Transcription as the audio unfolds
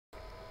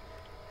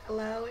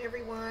Hello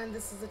everyone,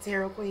 this is the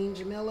Tarot Queen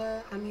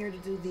Jamila. I'm here to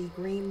do the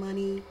Green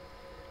Money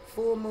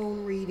full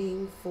moon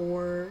reading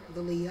for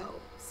the Leo.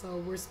 So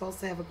we're supposed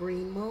to have a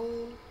green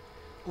moon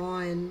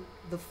on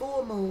the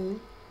full moon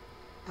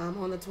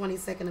on the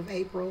 22nd of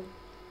April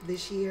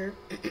this year.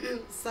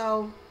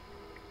 So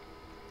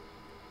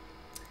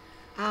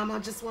I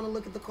just want to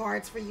look at the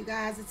cards for you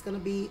guys. It's going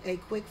to be a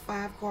quick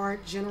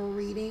 5-card general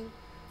reading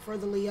for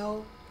the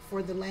Leo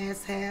for the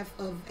last half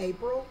of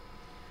April.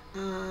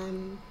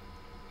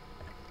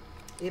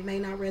 It may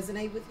not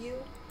resonate with you,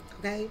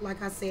 okay?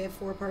 Like I said,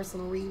 for a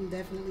personal reading,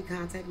 definitely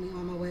contact me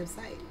on my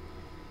website.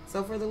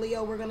 So for the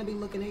Leo, we're going to be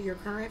looking at your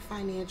current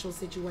financial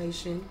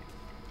situation.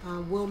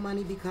 Will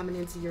money be coming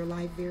into your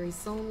life very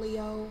soon,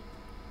 Leo?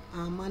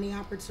 Money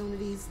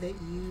opportunities that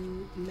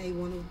you may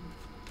want to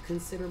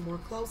consider more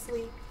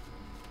closely.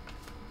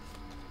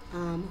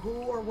 Who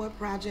or what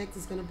project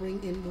is going to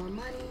bring in more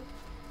money?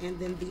 And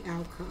then the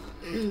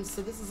outcome.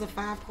 So this is a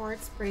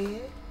 5-card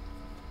spread.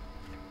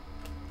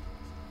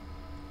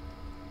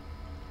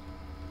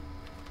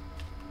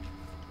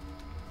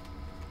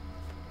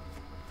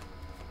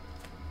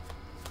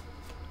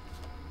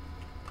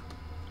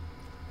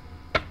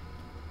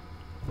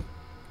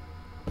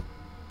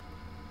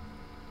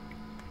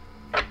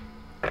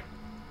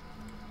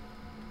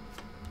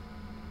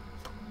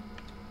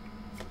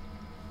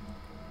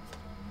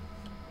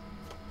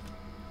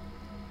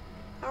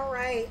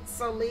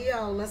 So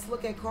Leo, let's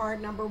look at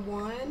card number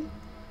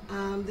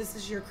 1. This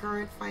is your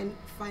current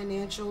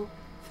financial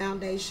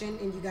foundation,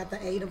 and you got the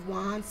 8 of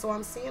Wands. So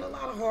I'm seeing a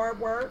lot of hard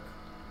work.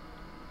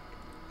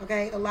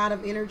 Okay, a lot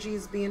of energy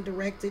is being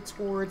directed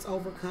towards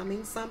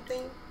overcoming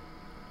something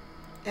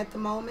at the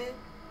moment.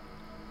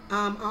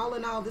 All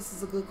in all, this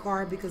is a good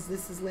card because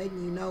this is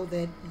letting you know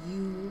that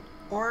you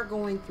are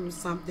going through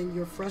something.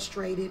 You're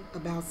frustrated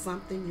about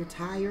something. You're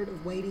tired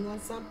of waiting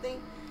on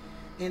something.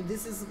 And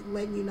this is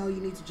letting you know you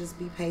need to just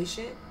be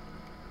patient.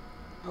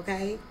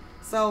 Okay?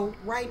 So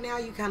right now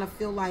you kind of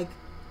feel like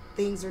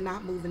things are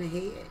not moving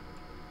ahead.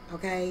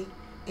 Okay?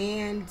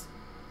 And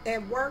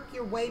at work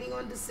you're waiting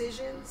on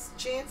decisions.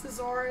 Chances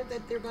are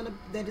that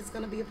it's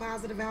gonna be a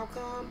positive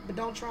outcome, but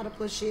don't try to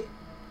push it.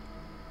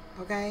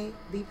 Okay?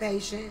 Be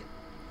patient.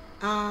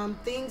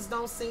 Things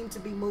don't seem to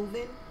be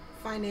moving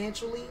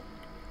financially.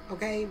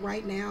 Okay?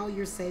 Right now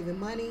you're saving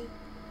money.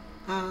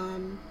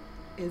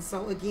 And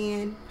so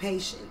again,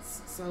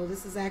 patience. So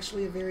this is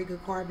actually a very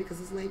good card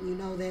because it's letting you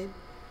know that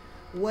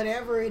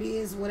whatever it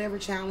is, whatever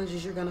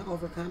challenges, you're going to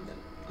overcome them.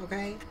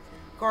 Okay?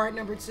 Card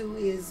number 2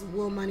 is,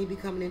 will money be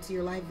coming into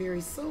your life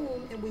very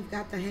soon? And we've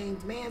got the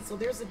Hanged Man. So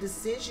there's a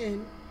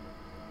decision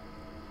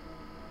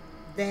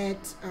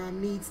that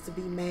needs to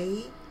be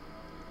made.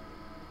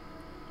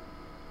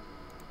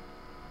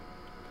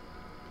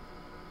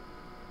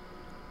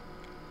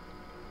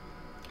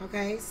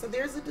 Okay? So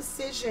there's a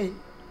decision.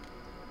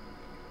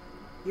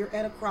 You're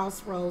at a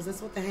crossroads.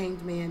 That's what the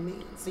Hanged Man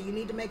means. So you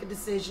need to make a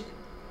decision.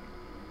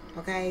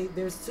 Okay?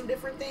 There's 2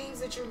 different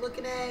things that you're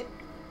looking at.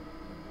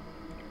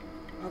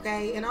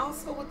 Okay? And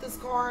also with this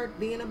card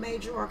being a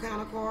major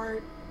arcana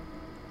card,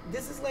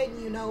 this is letting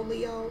you know,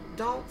 Leo,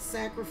 don't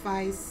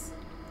sacrifice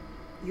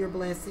your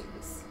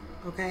blessings.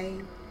 Okay?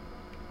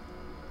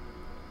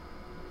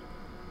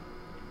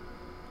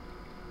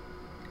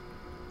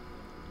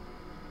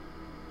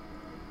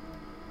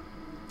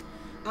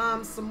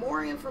 Some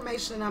more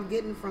information I'm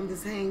getting from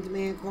this Hanged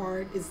Man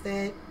card is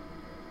that,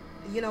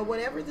 you know,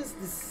 whatever this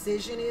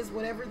decision is,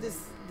 whatever this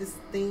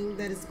thing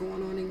that is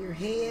going on in your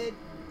head,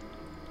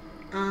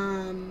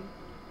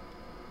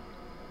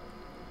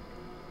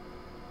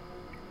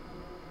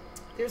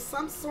 there's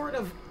some sort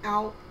of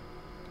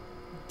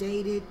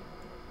outdated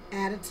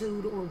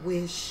attitude or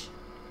wish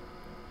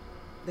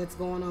that's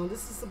going on.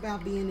 This is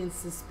about being in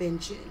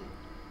suspension.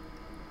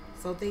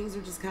 So things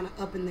are just kind of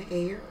up in the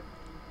air.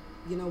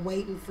 You know,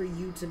 waiting for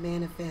you to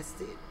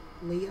manifest it,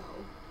 Leo.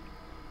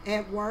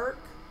 At work,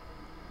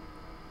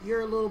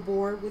 you're a little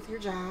bored with your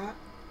job.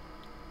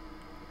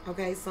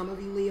 Okay, some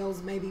of you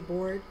Leos may be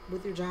bored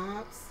with your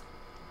jobs.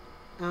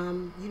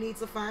 You need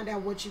to find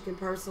out what you can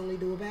personally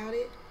do about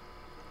it.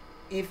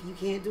 If you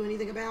can't do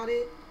anything about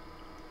it,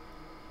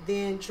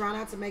 then try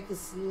not to make the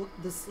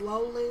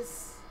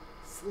slowness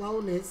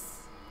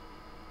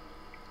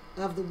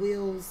of the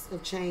wheels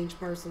of change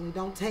personally.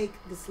 Don't take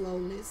the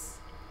slowness.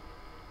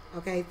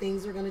 Okay,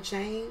 things are going to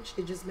change.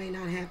 It just may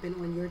not happen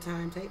on your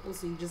timetable,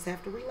 so you just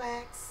have to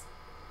relax.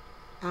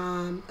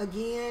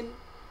 Again,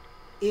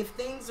 if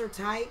things are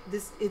tight,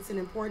 it's an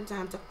important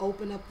time to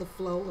open up the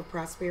flow of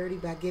prosperity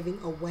by giving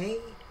away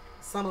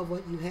some of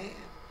what you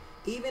have.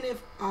 Even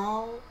if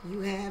all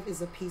you have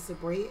is a piece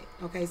of bread.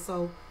 Okay,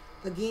 so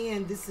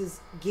again, this is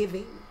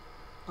giving.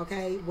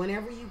 Okay,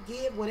 whenever you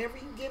give, whatever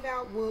you give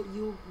out,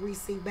 you'll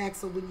receive back.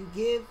 So when you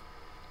give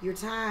your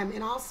time,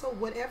 and also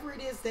whatever it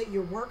is that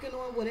you're working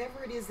on,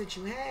 whatever it is that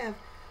you have,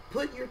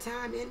 put your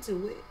time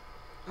into it.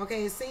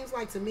 Okay, it seems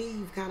like to me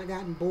you've kind of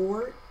gotten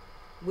bored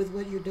with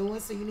what you're doing,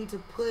 so you need to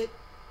put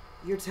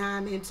your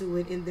time into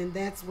it, and then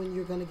that's when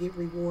you're going to get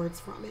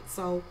rewards from it.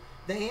 So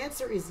The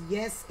answer is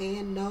yes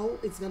and no.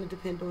 It's going to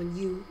depend on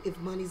you if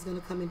money's going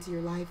to come into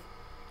your life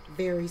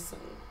very soon.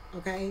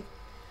 Okay.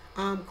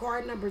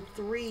 Card number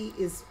 3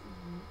 is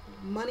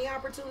money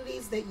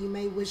opportunities that you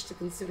may wish to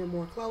consider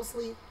more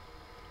closely.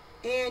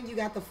 And you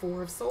got the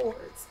 4 of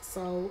Swords.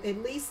 So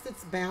at least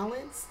it's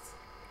balanced.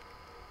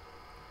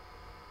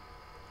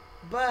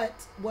 But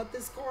what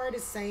this card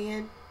is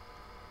saying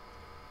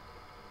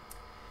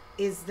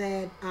is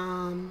that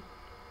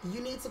you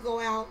need to go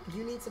out,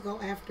 you need to go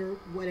after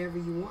whatever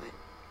you want.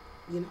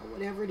 You know,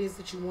 whatever it is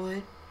that you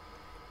want.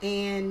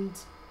 And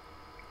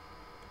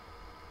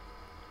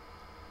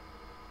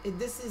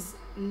this is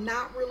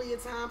not really a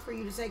time for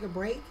you to take a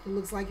break. It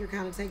looks like you're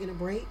kind of taking a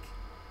break.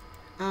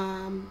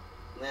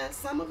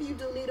 Some of you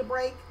do need a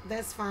break.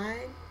 That's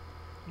fine.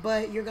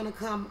 But you're going to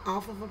come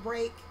off of a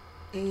break.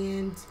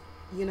 And,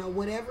 you know,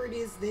 whatever it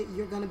is that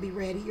you're going to be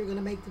ready, you're going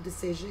to make the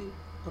decision.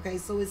 Okay,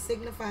 so it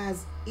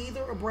signifies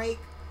either a break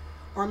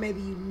or maybe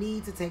you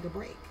need to take a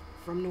break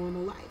from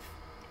normal life.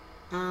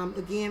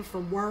 Again,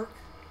 from work,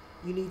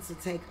 you need to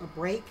take a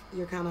break.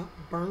 You're kind of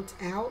burnt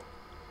out.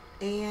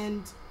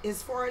 And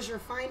as far as your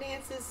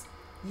finances,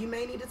 you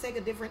may need to take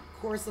a different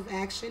course of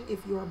action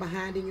if you are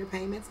behind in your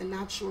payments and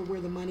not sure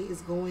where the money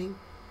is going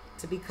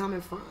to be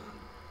coming from.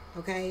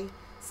 Okay,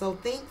 so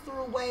think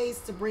through ways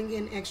to bring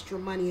in extra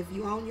money. If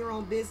you own your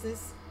own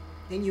business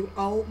and you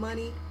owe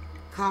money,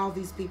 call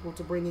these people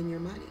to bring in your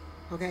money.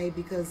 Okay,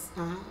 because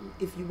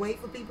if you wait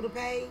for people to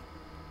pay,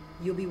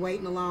 you'll be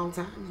waiting a long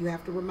time. You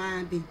have to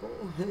remind people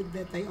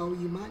that they owe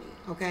you money.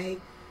 Okay,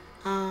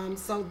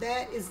 so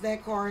that is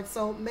that card.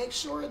 So make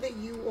sure that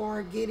you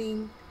are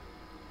getting,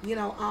 you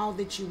know, all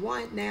that you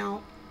want.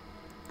 Now,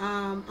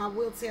 I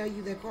will tell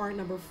you that card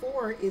number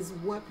 4 is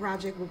what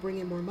project will bring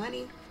in more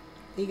money.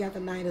 You got the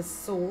Knight of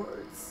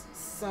Swords.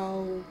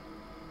 So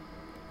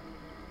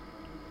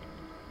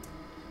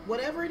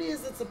whatever it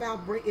is, it's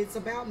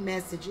about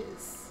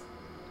messages.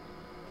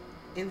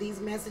 And these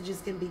messages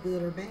can be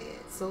good or bad.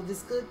 So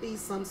this could be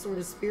some sort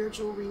of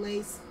spiritual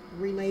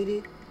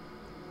related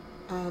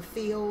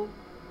field.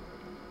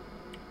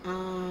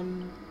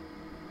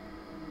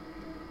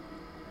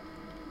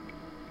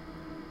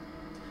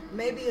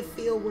 Maybe a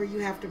field where you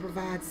have to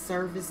provide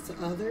service to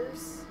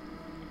others.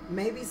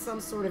 Maybe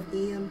some sort of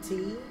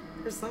EMT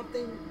or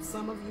something.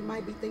 Some of you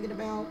might be thinking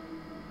about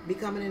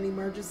becoming an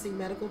emergency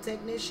medical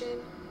technician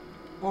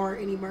or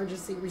an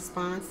emergency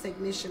response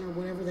technician or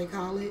whatever they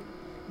call it.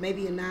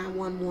 Maybe a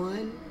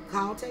 911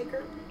 call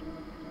taker.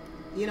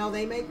 You know,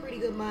 they make pretty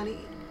good money.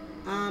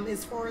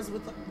 As far as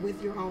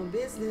with your own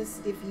business,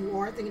 if you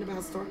are thinking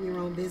about starting your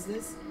own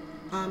business,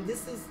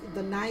 this is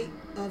the Knight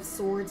of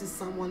Swords is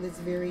someone that's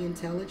very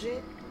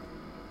intelligent,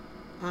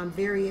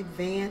 very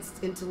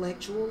advanced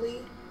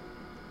intellectually.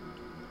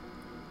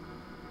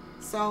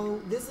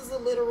 So this is a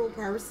literal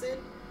person.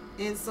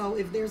 And so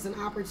if there's an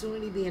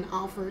opportunity being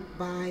offered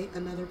by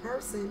another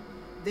person,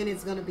 then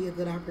it's going to be a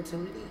good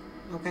opportunity.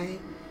 Okay.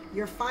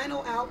 Your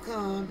final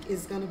outcome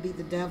is going to be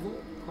the Devil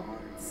card.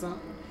 So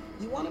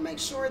you want to make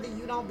sure that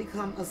you don't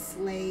become a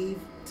slave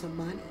to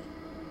money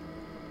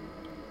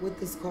with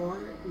this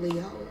card,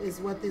 Leo, is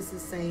what this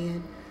is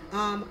saying.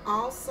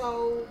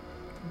 Also,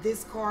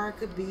 this card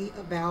could be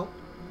about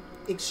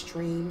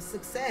extreme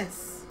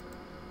success.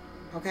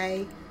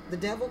 Okay. The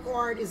Devil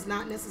card is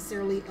not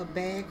necessarily a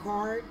bad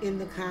card in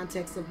the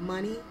context of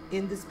money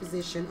in this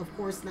position. Of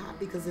course not,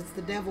 because it's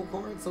the Devil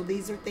card. So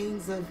these are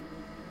things of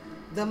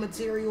the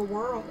material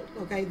world.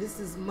 Okay,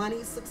 this is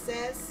money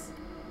success.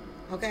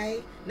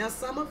 Okay, now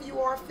some of you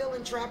are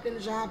feeling trapped in a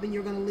job and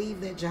you're going to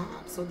leave that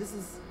job. So this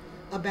is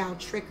about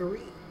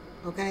trickery.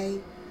 Okay,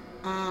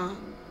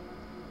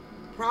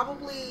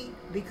 probably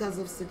because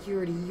of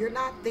security. You're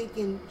not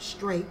thinking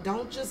straight.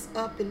 Don't just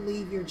up and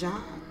leave your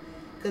job.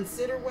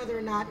 Consider whether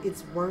or not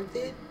it's worth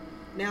it.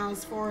 Now,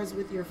 as far as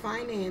with your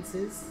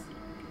finances,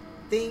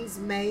 things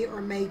may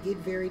or may get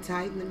very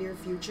tight in the near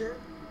future.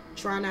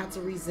 Try not to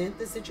resent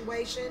the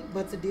situation,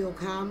 but to deal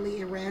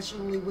calmly and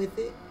rationally with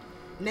it.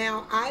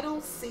 Now, I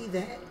don't see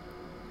that.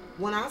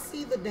 When I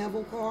see the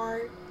Devil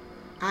card,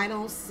 I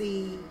don't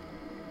see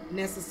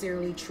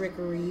necessarily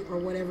trickery or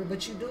whatever,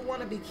 but you do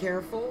want to be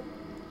careful.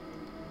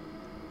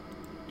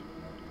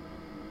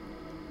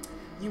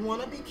 You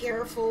want to be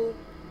careful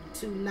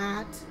to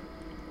not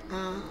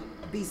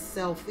be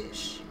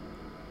selfish.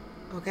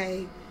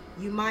 Okay,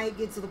 you might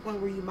get to the point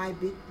where you might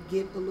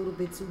get a little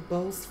bit too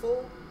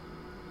boastful.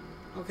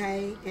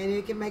 Okay, and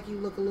it can make you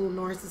look a little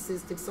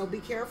narcissistic, so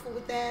be careful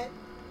with that.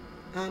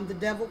 The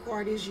Devil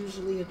card is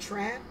usually a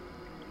trap.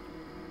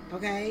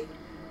 Okay,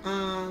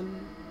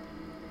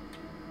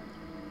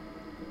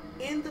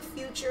 in the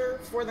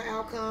future, for the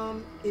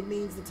outcome, it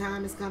means the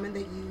time is coming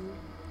that you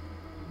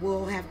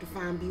will have to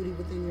find beauty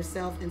within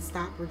yourself and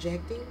stop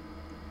projecting.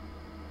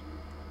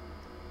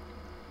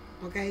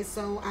 Okay,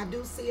 so I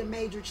do see a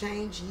major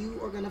change. You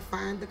are going to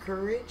find the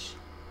courage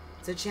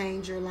to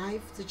change your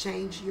life, to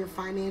change your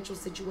financial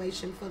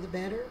situation for the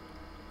better.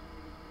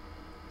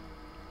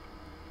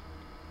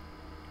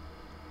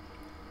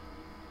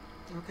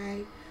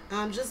 Okay,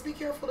 just be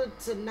careful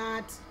to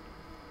not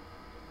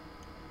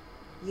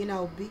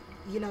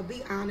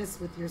Be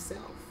honest with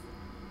yourself.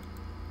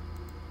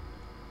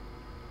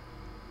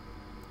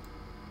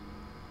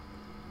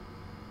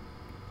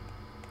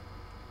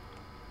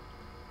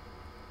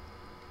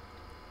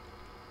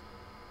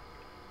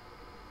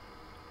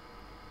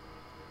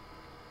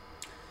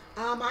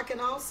 I can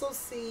also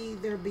see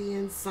there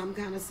being some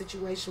kind of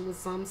situation with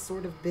some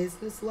sort of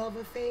business love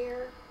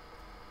affair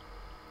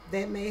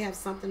that may have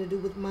something to do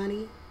with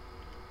money.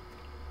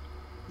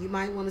 You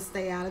might want to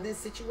stay out of that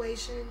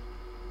situation,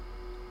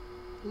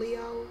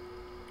 Leo.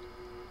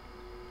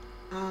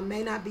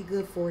 May not be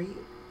good for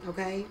you.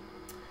 Okay.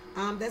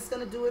 That's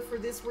going to do it for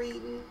this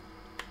reading.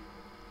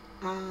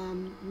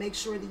 Make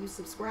sure that you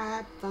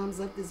subscribe, thumbs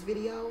up this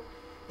video.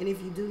 And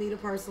if you do need a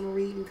personal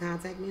reading,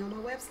 contact me on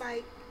my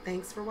website.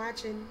 Thanks for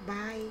watching.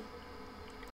 Bye.